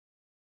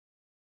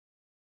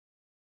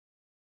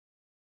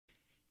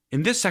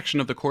In this section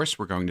of the course,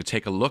 we're going to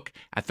take a look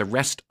at the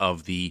rest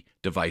of the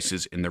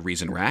devices in the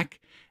Reason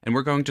Rack, and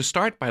we're going to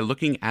start by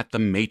looking at the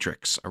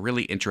Matrix, a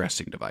really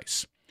interesting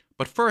device.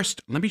 But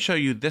first, let me show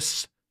you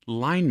this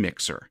line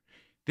mixer.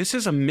 This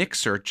is a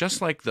mixer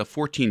just like the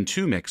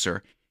 14.2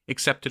 mixer,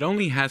 except it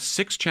only has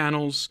 6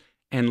 channels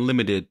and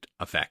limited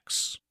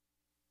effects.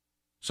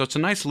 So it's a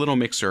nice little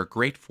mixer,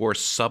 great for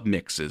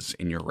submixes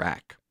in your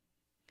rack.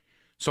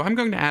 So I'm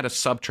going to add a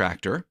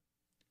subtractor.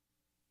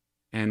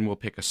 And we'll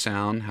pick a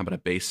sound. How about a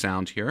bass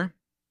sound here?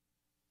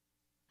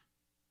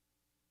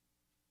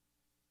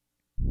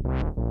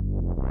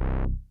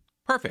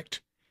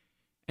 Perfect.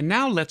 And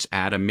now let's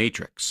add a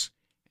matrix.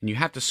 And you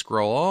have to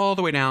scroll all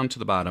the way down to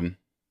the bottom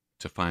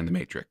to find the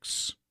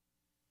matrix.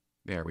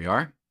 There we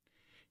are.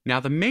 Now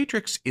the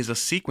matrix is a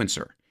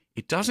sequencer.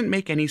 It doesn't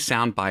make any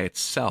sound by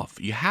itself.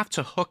 You have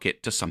to hook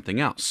it to something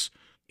else.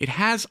 It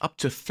has up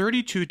to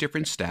 32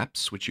 different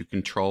steps, which you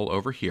control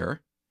over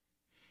here.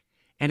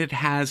 And it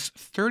has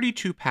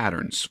 32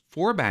 patterns,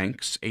 4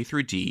 banks, A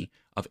through D,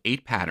 of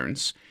 8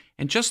 patterns.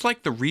 And just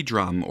like the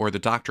ReDrum or the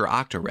Dr.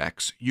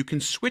 Octarex, you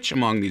can switch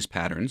among these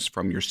patterns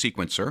from your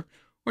sequencer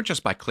or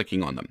just by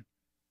clicking on them.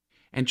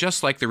 And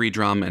just like the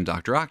ReDrum and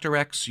Dr.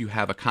 Octarex, you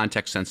have a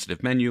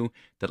context-sensitive menu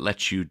that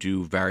lets you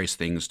do various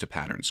things to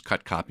patterns,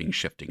 cut, copying,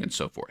 shifting, and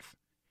so forth.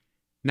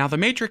 Now the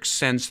matrix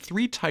sends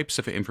 3 types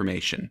of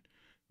information: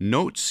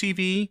 note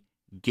CV,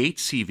 gate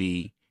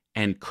CV,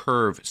 and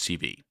curve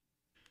CV.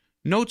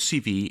 Note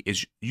CV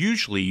is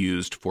usually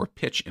used for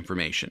pitch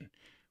information.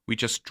 We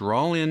just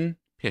draw in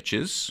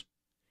pitches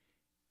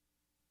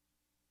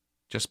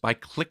just by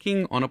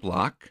clicking on a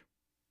block.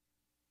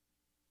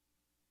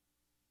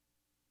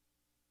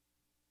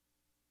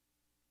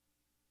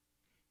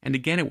 And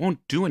again, it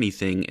won't do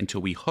anything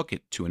until we hook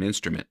it to an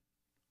instrument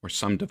or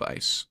some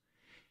device.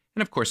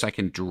 And of course, I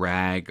can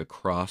drag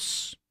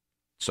across,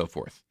 so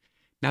forth.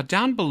 Now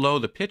down below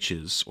the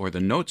pitches, or the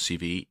note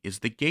CV, is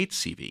the gate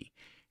CV.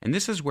 And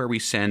this is where we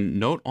send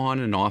note on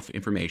and off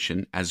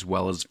information as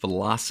well as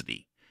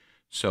velocity.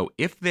 So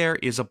if there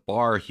is a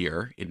bar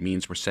here, it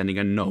means we're sending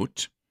a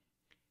note.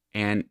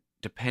 And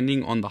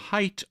depending on the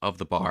height of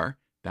the bar,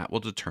 that will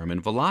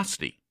determine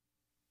velocity.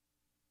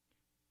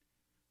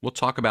 We'll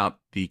talk about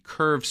the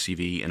curve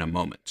CV in a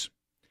moment.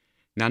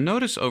 Now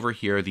notice over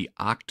here the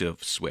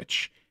octave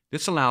switch.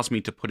 This allows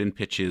me to put in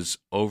pitches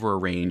over a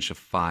range of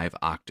 5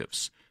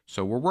 octaves.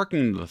 So we're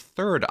working the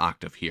 3rd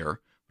octave here,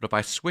 but if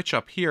I switch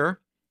up here,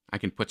 I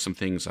can put some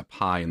things up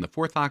high in the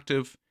 4th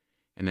octave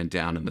and then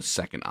down in the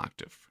 2nd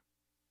octave.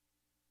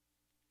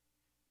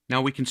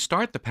 Now we can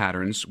start the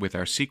patterns with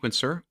our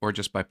sequencer or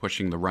just by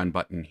pushing the run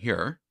button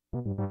here.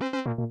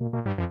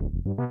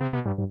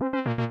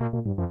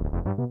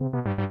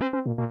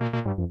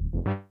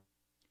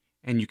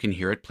 And you can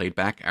hear it played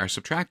back our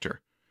subtractor.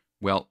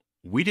 Well,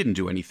 we didn't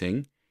do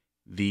anything.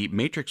 The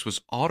matrix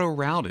was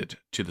auto-routed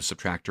to the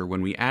subtractor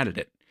when we added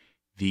it.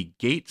 The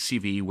gate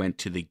CV went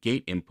to the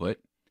gate input,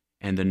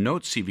 and the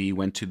note CV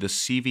went to the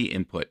CV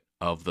input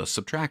of the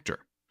subtractor.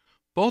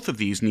 Both of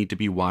these need to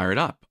be wired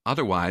up,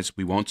 otherwise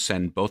we won't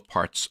send both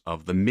parts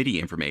of the MIDI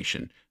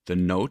information, the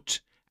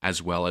note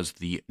as well as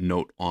the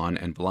note on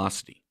and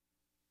velocity.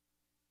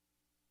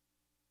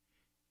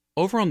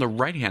 Over on the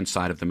right-hand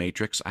side of the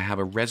matrix, I have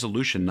a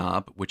resolution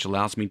knob which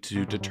allows me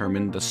to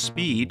determine the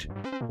speed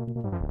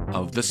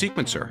of the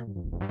sequencer.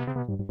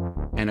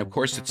 And of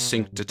course it's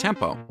synced to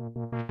tempo.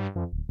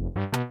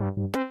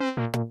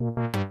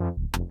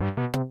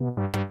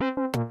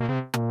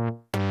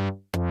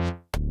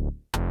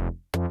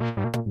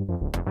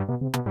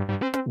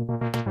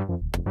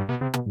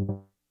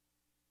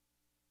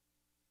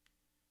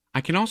 I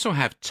can also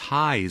have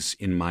ties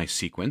in my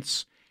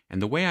sequence,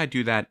 and the way I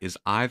do that is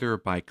either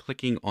by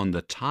clicking on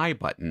the tie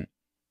button,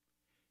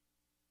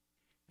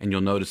 and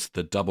you'll notice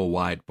the double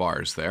wide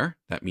bars there,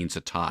 that means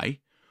a tie,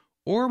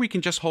 or we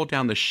can just hold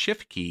down the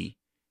Shift key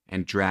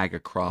and drag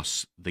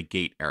across the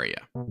gate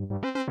area.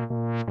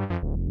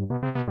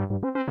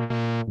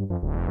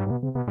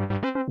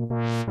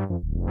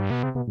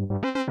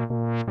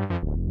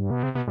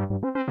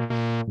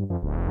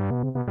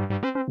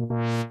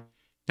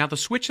 Now the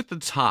switch at the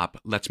top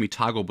lets me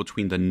toggle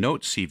between the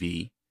note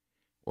CV,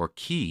 or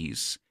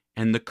keys,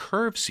 and the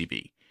curve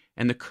CV.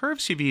 And the curve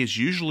CV is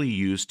usually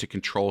used to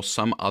control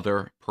some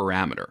other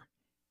parameter.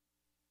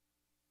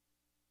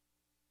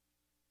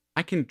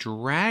 I can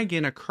drag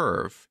in a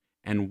curve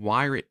and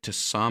wire it to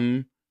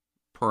some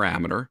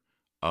parameter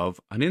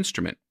of an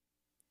instrument.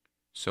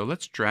 So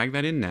let's drag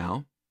that in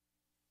now.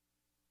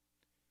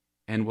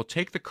 And we'll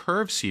take the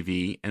curve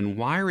CV and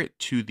wire it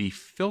to the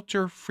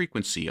filter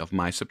frequency of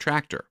my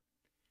subtractor.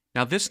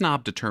 Now this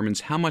knob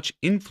determines how much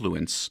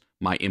influence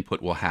my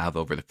input will have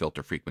over the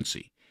filter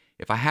frequency.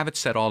 If I have it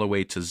set all the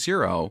way to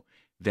 0,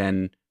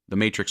 then the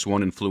matrix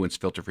won't influence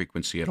filter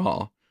frequency at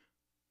all.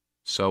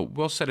 So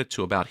we'll set it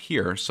to about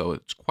here, so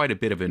it's quite a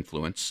bit of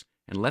influence.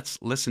 And let's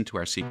listen to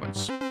our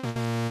sequence.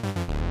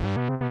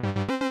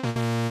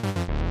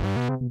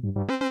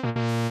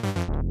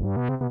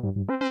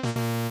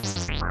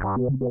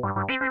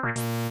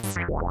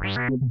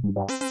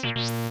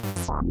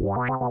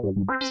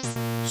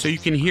 So you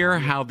can hear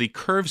how the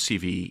curve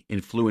CV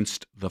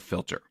influenced the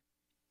filter.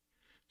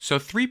 So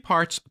 3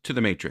 parts to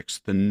the matrix: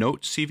 the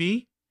note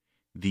CV,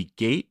 the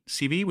gate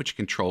CV, which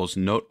controls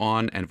note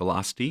on and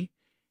velocity,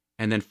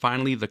 and then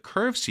finally the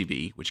curve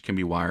CV, which can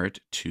be wired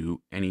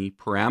to any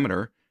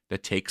parameter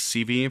that takes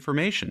CV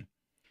information.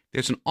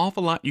 There's an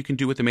awful lot you can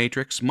do with the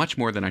matrix, much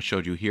more than I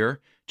showed you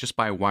here, just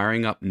by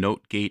wiring up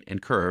note, gate,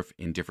 and curve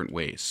in different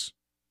ways.